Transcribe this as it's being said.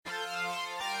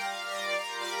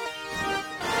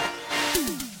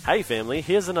Hey family,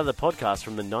 here's another podcast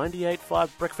from the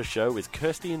 98.5 Breakfast Show with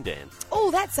Kirsty and Dan. Oh,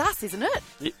 that's us, isn't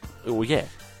it? Oh, yeah.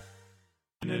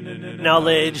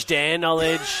 Knowledge, Dan,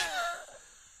 knowledge.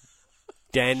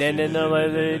 Dan,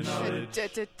 knowledge.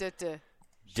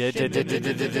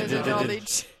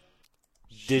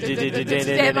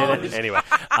 Knowledge. Anyway,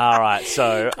 all right.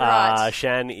 So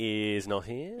Shan is not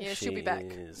here. Yeah, she'll be back.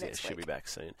 She'll be back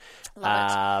soon.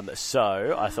 Love it.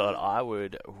 So I thought I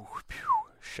would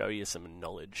show you some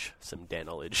knowledge, some Dan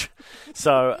knowledge.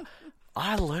 So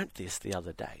I learnt this the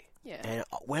other day, and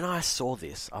when I saw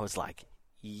this, I was like,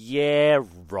 "Yeah,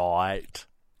 right."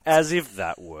 As if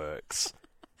that works.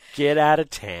 Get out of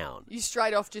town. You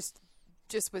straight off just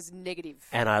was negative.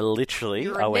 And I literally...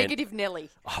 You're a negative Nelly.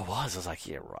 I was like,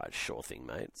 yeah, right, sure thing,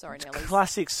 mate. Sorry, Nelly.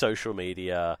 Classic social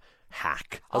media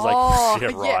hack. I was like,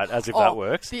 yeah, right, as if that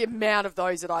works. The amount of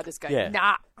those that I just go, Yeah.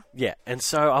 nah. Yeah, and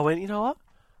so I went, you know what?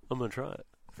 I'm going to try it.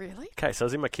 Really? Okay, so I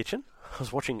was in my kitchen. I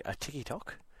was watching a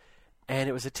TikTok, and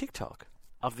it was a TikTok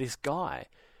of this guy.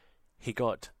 He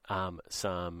got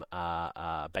some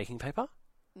baking paper,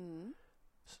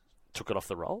 took it off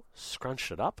the roll,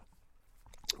 scrunched it up,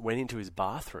 went into his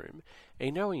bathroom, and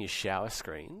you know when your shower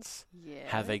screens,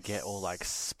 how they get all like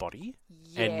spotty,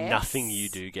 and nothing you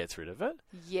do gets rid of it?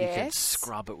 Yes. You can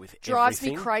scrub it with Drives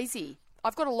everything. me crazy.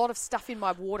 I've got a lot of stuff in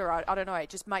my water. I don't know. It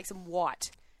just makes them white.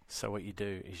 So what you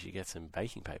do is you get some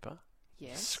baking paper,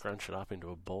 scrunch it up into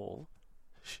a ball.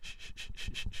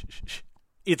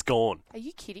 It's gone. Are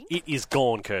you kidding? It is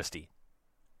gone, Kirsty.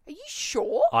 Are you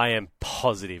sure? I am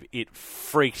positive. It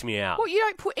freaked me out. Well, you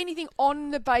don't put anything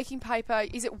on the baking paper.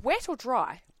 Is it wet or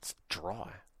dry? It's dry.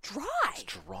 Dry? It's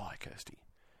dry, Kirsty.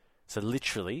 So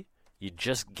literally, you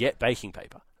just get baking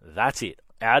paper. That's it.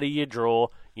 Out of your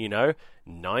drawer,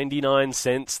 99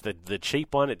 cents, the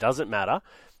cheap one, it doesn't matter.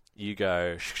 You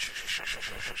go...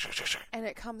 And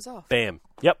it comes off. Bam.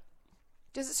 Yep.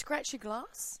 Does it scratch your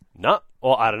glass? No.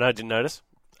 Or, I don't know, didn't notice.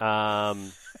 I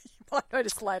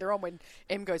noticed later on when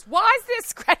Em goes, why is there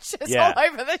scratches all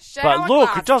over the shower But look,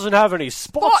 glass? it doesn't have any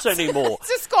spots anymore. It's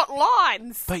just got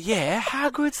lines. But yeah, how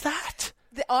good's that?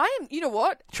 You know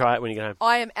what? Try it when you get home.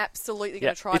 I am absolutely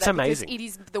going to try it's that amazing. because it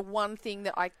is the one thing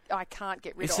that I can't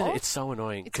get rid Isn't of. it? It's so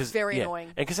annoying. It's very annoying.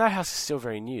 And because our house is still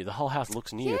very new, the whole house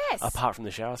looks new Yes. apart from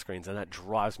the shower screens, and that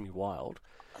drives me wild.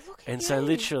 Look at And you. so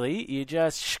literally, you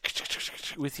just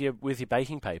with your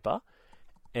baking paper,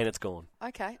 and it's gone.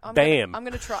 Okay. I'm Bam.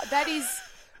 going to try. That is...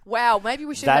 Wow, maybe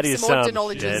we should That have is some more some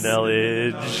knowledge.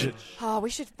 knowledge. Oh, we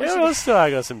should... What else do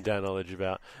I got some knowledge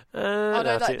about? No,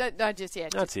 That's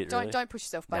it, Don't really. don't push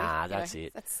yourself, buddy. Nah, that's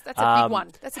it. That's a big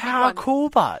one. That's a big How one. cool,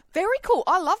 but Very cool.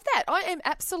 I love that. I am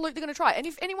absolutely going to try it. And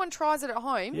if anyone tries it at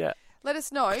home, let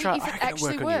us know if I it reckon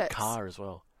actually it'll work on your works. car as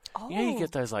well. Oh. You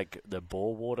get those like the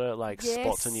bore water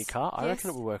spots on your car. I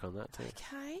reckon it will work on that too.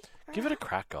 Okay. Give it a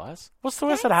crack, guys. What's the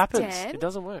worst that happens? Dan. It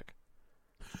doesn't work.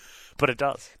 But it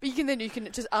does. But you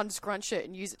can just unscrunch it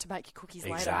and use it to make your cookies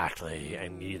later. Exactly.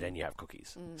 And then you have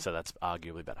cookies. So that's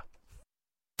arguably better.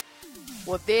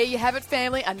 Well, there you have it,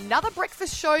 family. Another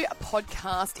Breakfast Show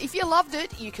podcast. If you loved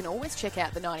it, you can always check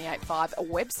out the 98.5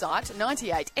 website,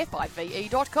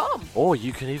 98five.com. Or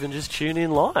you can even just tune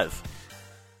in live.